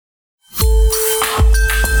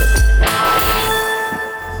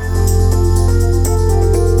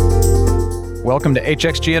Welcome to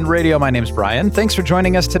HXGN Radio. My name's Brian. Thanks for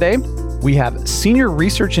joining us today. We have Senior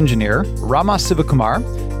Research Engineer Rama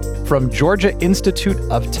Sivakumar from Georgia Institute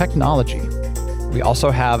of Technology. We also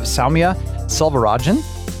have Soumya Selvararajan,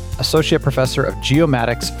 Associate Professor of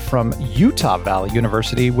Geomatics from Utah Valley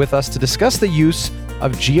University, with us to discuss the use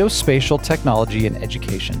of geospatial technology in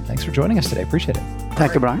education. Thanks for joining us today. Appreciate it.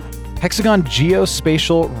 Thank you, Brian. Hexagon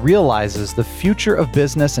Geospatial realizes the future of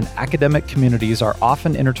business and academic communities are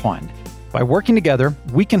often intertwined. By working together,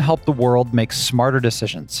 we can help the world make smarter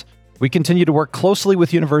decisions. We continue to work closely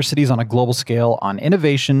with universities on a global scale on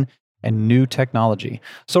innovation and new technology.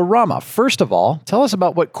 So Rama, first of all, tell us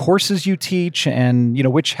about what courses you teach and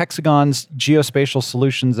which Hexagon's geospatial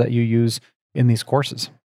solutions that you use in these courses.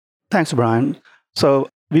 Thanks, Brian. So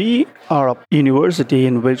we are a university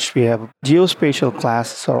in which we have geospatial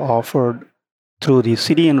classes are offered through the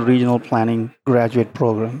City and Regional Planning graduate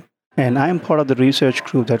program. And I am part of the research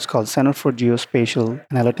group that's called Center for Geospatial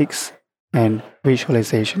Analytics and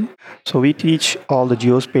Visualization. So we teach all the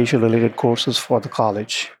geospatial related courses for the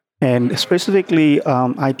college. And specifically,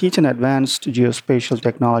 I teach an advanced geospatial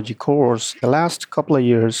technology course. The last couple of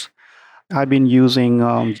years, I've been using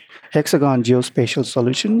Hexagon Geospatial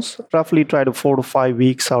Solutions. Roughly try to 4 to 5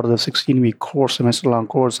 weeks out of the 16-week course, semester-long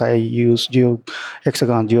course, I use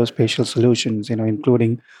Hexagon Geospatial Solutions,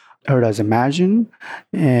 including ERDAS Imagine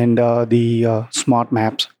and the Smart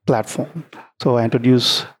Maps platform. So I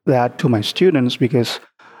introduce that to my students because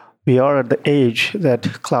we are at the age that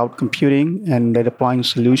cloud computing and deploying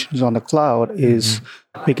solutions on the cloud is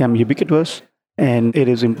become ubiquitous. And it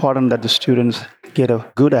is important that the students get a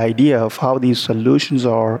good idea of how these solutions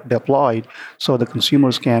are deployed so the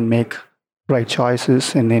consumers can make right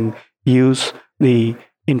choices and then use the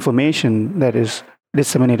information that is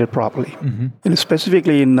disseminated properly. And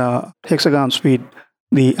specifically in Hexagon Suite,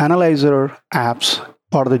 the Analyzer apps,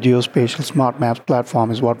 part of the Geospatial Smart Maps platform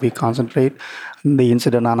is what we concentrate. The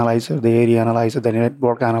Incident Analyzer, the Area Analyzer, the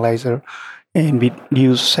Network Analyzer. And we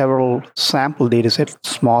use several sample data sets,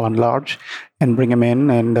 small and large, and bring them in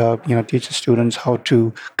and teach the students how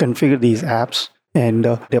to configure these apps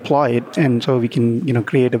and deploy it. And so we can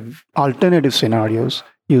create alternative scenarios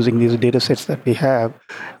using these data sets that we have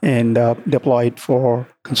and deploy it for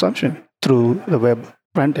consumption through the web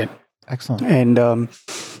front end. Excellent. And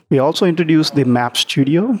we also introduced the Map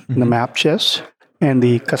Studio, the Map Chest, and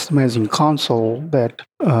the customizing console that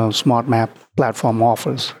Smart Map platform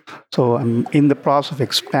offers. So I'm in the process of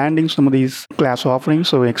expanding some of these class offerings.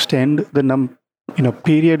 So we extend the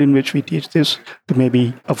period in which we teach this to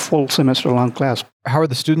maybe a full semester-long class. How are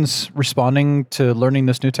the students responding to learning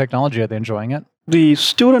this new technology? Are they enjoying it? The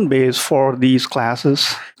student base for these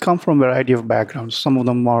classes come from a variety of backgrounds. Some of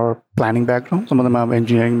them are planning background, some of them have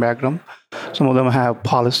engineering background, some of them have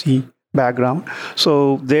policy background.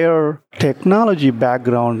 So their technology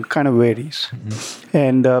background kind of varies.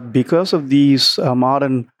 And because of these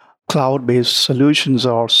modern cloud-based solutions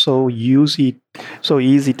are so easy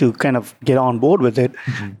to kind of get on board with it,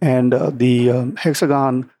 and the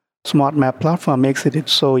Hexagon Smart Map platform makes it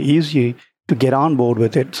so easy to get on board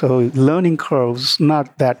with it. So learning curves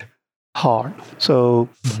not that hard. So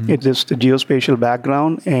it's just the geospatial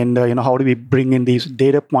background and how do we bring in these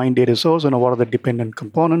data source and what are the dependent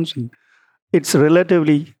components. And it's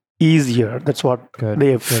relatively easier. That's what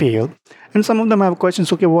they have feel. And some of them have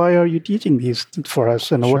questions, okay, why are you teaching these for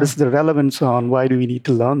us? And what is the relevance on why do we need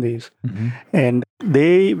to learn these? And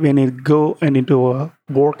they, when they go into a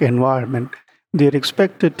work environment, they're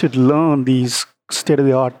expected to learn these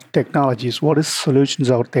state-of-the-art technologies. What is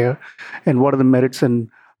solutions out there? And what are the merits and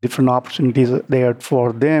different opportunities there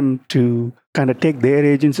for them to kind of take their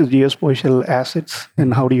agency's geospatial assets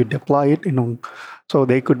and how do you deploy it? So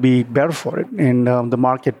they could be better for it. And the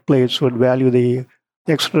marketplace would value the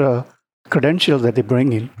extra credentials that they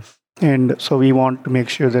bring in. And so we want to make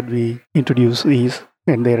sure that we introduce these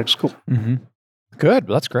when they're at school. Good.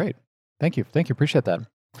 Well, that's great. Thank you. Appreciate that.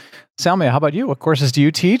 Soumya, how about you? What courses do you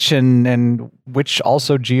teach and which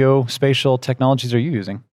also geospatial technologies are you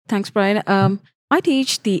using? Thanks, Brian. I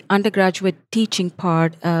teach the undergraduate teaching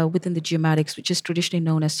part within the geomatics, which is traditionally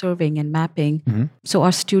known as surveying and mapping. So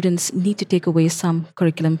our students need to take away some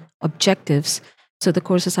curriculum objectives. So the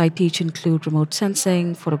courses I teach include remote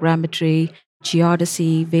sensing, photogrammetry,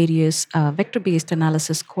 geodesy, various vector-based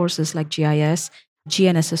analysis courses like GIS,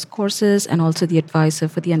 GNSS courses, and also the advisor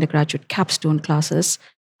for the undergraduate capstone classes.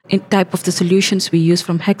 In type of the solutions we use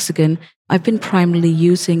from Hexagon, I've been primarily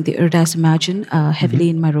using the ERDAS Imagine heavily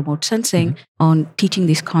in my remote sensing on teaching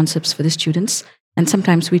these concepts for the students. And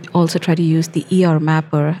sometimes we also try to use the ER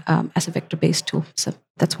Mapper as a vector-based tool. So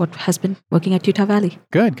that's what has been working at Utah Valley.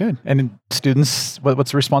 Good. And students,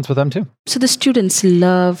 what's the response with them too? So the students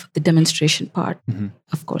love the demonstration part.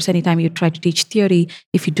 Of course, anytime you try to teach theory,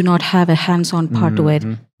 if you do not have a hands-on part to it,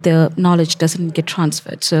 the knowledge doesn't get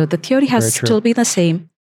transferred. So the theory has still been the same,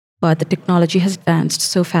 but the technology has advanced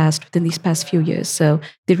so fast within these past few years. So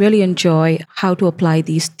they really enjoy how to apply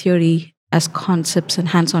these theory as concepts and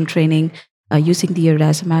hands-on training using the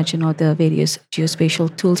Erase Imagine or the various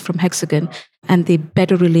geospatial tools from Hexagon, and they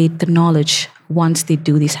better relate the knowledge once they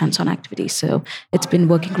do these hands-on activities. So it's been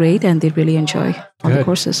working great, and they really enjoy all the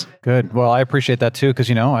courses. Good. Well, I appreciate that too, because,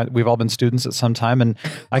 we've all been students at some time, and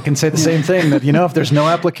I can say the same thing, that, if there's no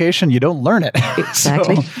application, you don't learn it.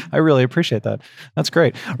 Exactly. So I really appreciate that. That's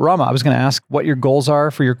great. Rama, I was going to ask what your goals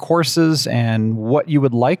are for your courses and what you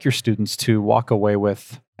would like your students to walk away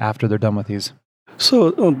with after they're done with these.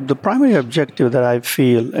 So the primary objective that I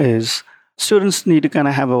feel is students need to kind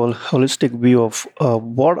of have a holistic view of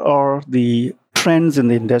what are the trends in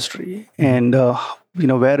the industry and,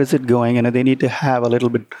 where is it going? And they need to have a little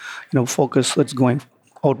bit, focus that's going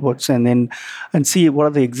outwards and see what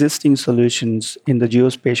are the existing solutions in the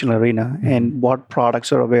geospatial arena and what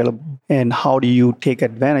products are available and how do you take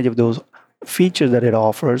advantage of those features that it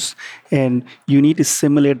offers, and you need to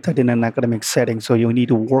simulate that in an academic setting. So you need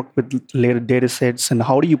to work with later data sets, and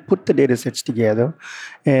how do you put the data sets together,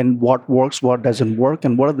 and what works, what doesn't work,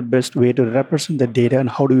 and what are the best way to represent the data, and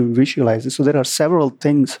how do you visualize it. So there are several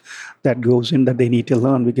things that goes in that they need to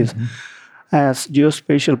learn, because as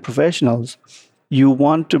geospatial professionals, you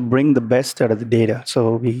want to bring the best out of the data.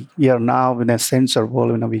 So we are now in a sensor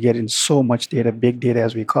world, we get in so much data, big data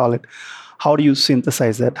as we call it. How do you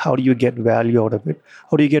synthesize that? How do you get value out of it?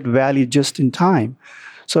 How do you get value just in time?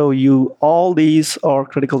 So all these are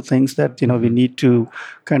critical things that we need to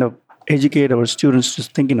kind of educate our students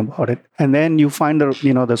just thinking about it. And then you find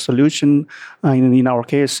the solution. In our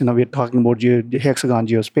case, we're talking about the Hexagon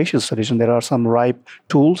geospatial solution. There are some ripe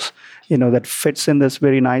tools, that fits in this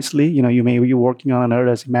very nicely. You may be working on an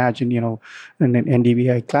Erase Imagine, an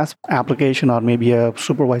NDVI class application, or maybe a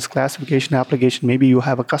supervised classification application. Maybe you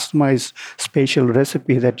have a customized spatial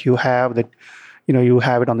recipe that you have that you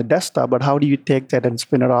have it on the desktop, but how do you take that and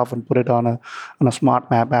spin it off and put it on a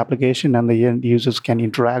smart map application, and the end users can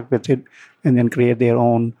interact with it and then create their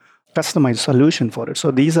own customized solution for it.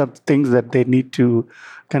 So these are things that they need to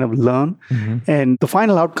kind of learn. And the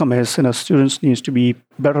final outcome is, students needs to be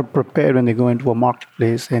better prepared when they go into a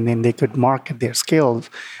marketplace, and then they could market their skills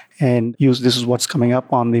and use this is what's coming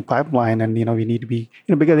up on the pipeline. And, we need to be,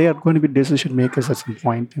 because they are going to be decision makers at some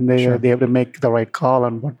point, and they have to make the right call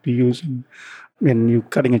on what to use. And when you're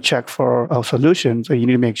cutting a check for a solution, so you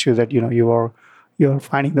need to make sure that you're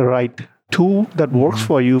finding the right tool that works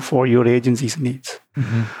for you for your agency's needs.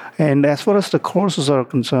 And as far as the courses are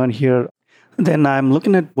concerned here, then I'm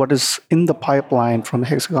looking at what is in the pipeline from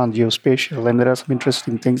Hexagon Geospatial, and there are some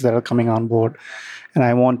interesting things that are coming on board. And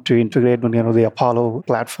I want to integrate the Apollo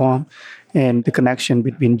platform and the connection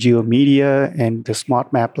between GeoMedia and the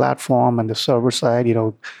Smart Map platform and the server side.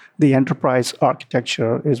 The enterprise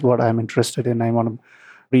architecture is what I'm interested in. I want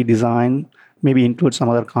to redesign, maybe include some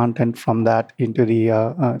other content from that into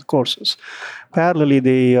the courses. Parallelly,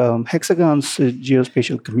 the Hexagon's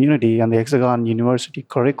geospatial community and the Hexagon University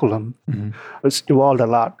curriculum has evolved a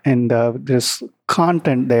lot. And there's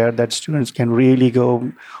content there that students can really go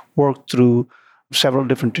work through several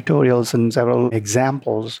different tutorials and several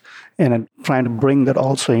examples, and trying to bring that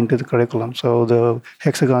also into the curriculum. So the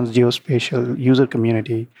Hexagon's geospatial user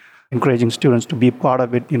community, encouraging students to be part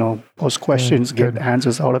of it, post questions, get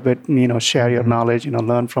answers out of it, share your knowledge,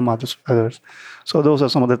 learn from others. So those are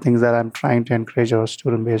some of the things that I'm trying to encourage our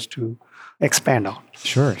student base to expand on.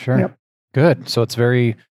 Sure. Yep. Good. So it's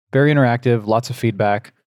very, very interactive, lots of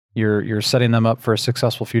feedback. You're setting them up for a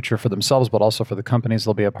successful future for themselves, but also for the companies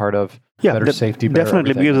they'll be a part of. Better safety, better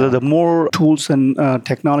definitely, because the more tools and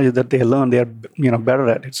technology that they learn, they are better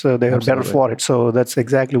at it. So they are better for it. So that's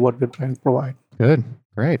exactly what we're trying to provide. Good,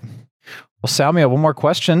 great. Well, Sal, I have one more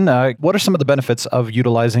question. What are some of the benefits of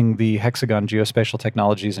utilizing the Hexagon geospatial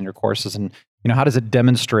technologies in your courses, and how does it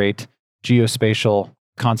demonstrate geospatial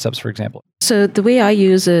concepts, for example? So the way I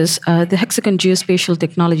use is the Hexagon geospatial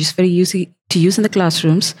technology is very easy to use in the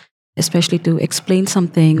classrooms, especially to explain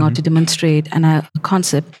something or to demonstrate a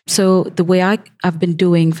concept. So the way I've been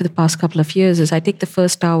doing for the past couple of years is I take the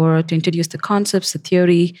first hour to introduce the concepts, the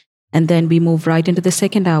theory, and then we move right into the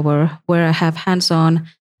second hour where I have hands-on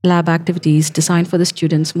lab activities designed for the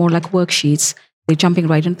students, more like worksheets. They're jumping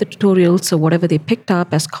right into the tutorial. So whatever they picked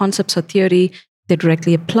up as concepts or theory, they're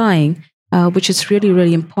directly applying. which is really,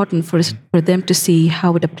 really important for them to see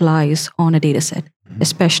how it applies on a data set,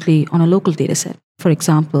 especially on a local data set. For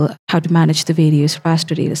example, how to manage the various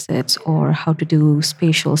raster data sets, or how to do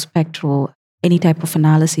spatial, spectral, any type of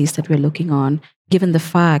analyses that we're looking on, given the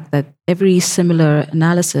fact that every similar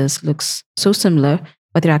analysis looks so similar,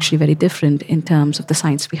 but they're actually very different in terms of the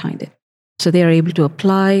science behind it. So they are able to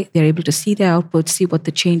apply, they're able to see the output, see what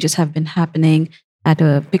the changes have been happening at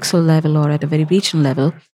a pixel level or at a very regional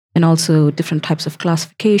level, and also different types of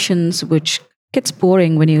classifications, which gets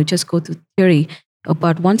boring when you just go through theory.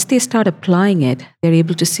 But once they start applying it, they're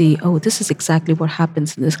able to see, oh, this is exactly what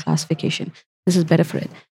happens in this classification. This is better for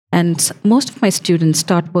it. And most of my students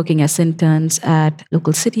start working as interns at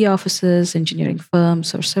local city offices, engineering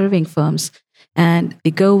firms, or surveying firms. And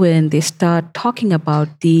they go in, they start talking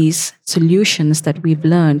about these solutions that we've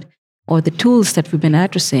learned or the tools that we've been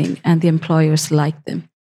addressing, and the employers like them.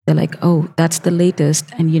 They're like, oh, that's the latest,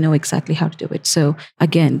 and you know exactly how to do it. So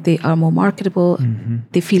again, they are more marketable.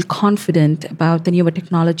 They feel confident about the newer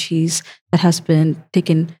technologies that has been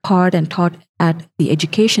taken part and taught at the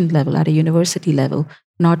education level, at a university level,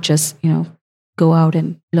 not just, go out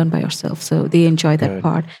and learn by yourself. So they enjoy that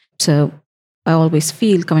part. So I always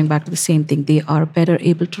feel, coming back to the same thing, they are better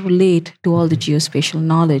able to relate to all the geospatial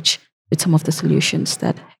knowledge with some of the solutions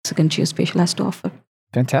that Hexagon Geospatial has to offer.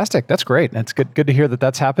 Fantastic. That's great. It's good to hear that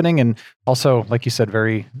that's happening. And also, like you said,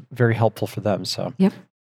 very, very helpful for them. So yep.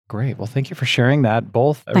 Great. Well, thank you for sharing that,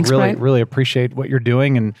 both. Thanks, I Brian. really appreciate what you're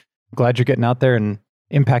doing, and glad you're getting out there and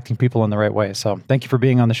impacting people in the right way. So thank you for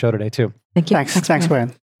being on the show today too. Thank you. Thanks,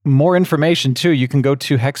 Brian. More information too, you can go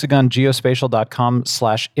to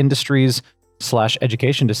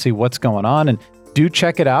hexagongeospatial.com/industries/education to see what's going on, and do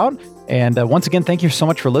check it out. And once again, thank you so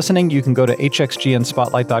much for listening. You can go to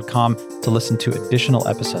hxgnspotlight.com to listen to additional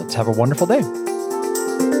episodes. Have a wonderful day.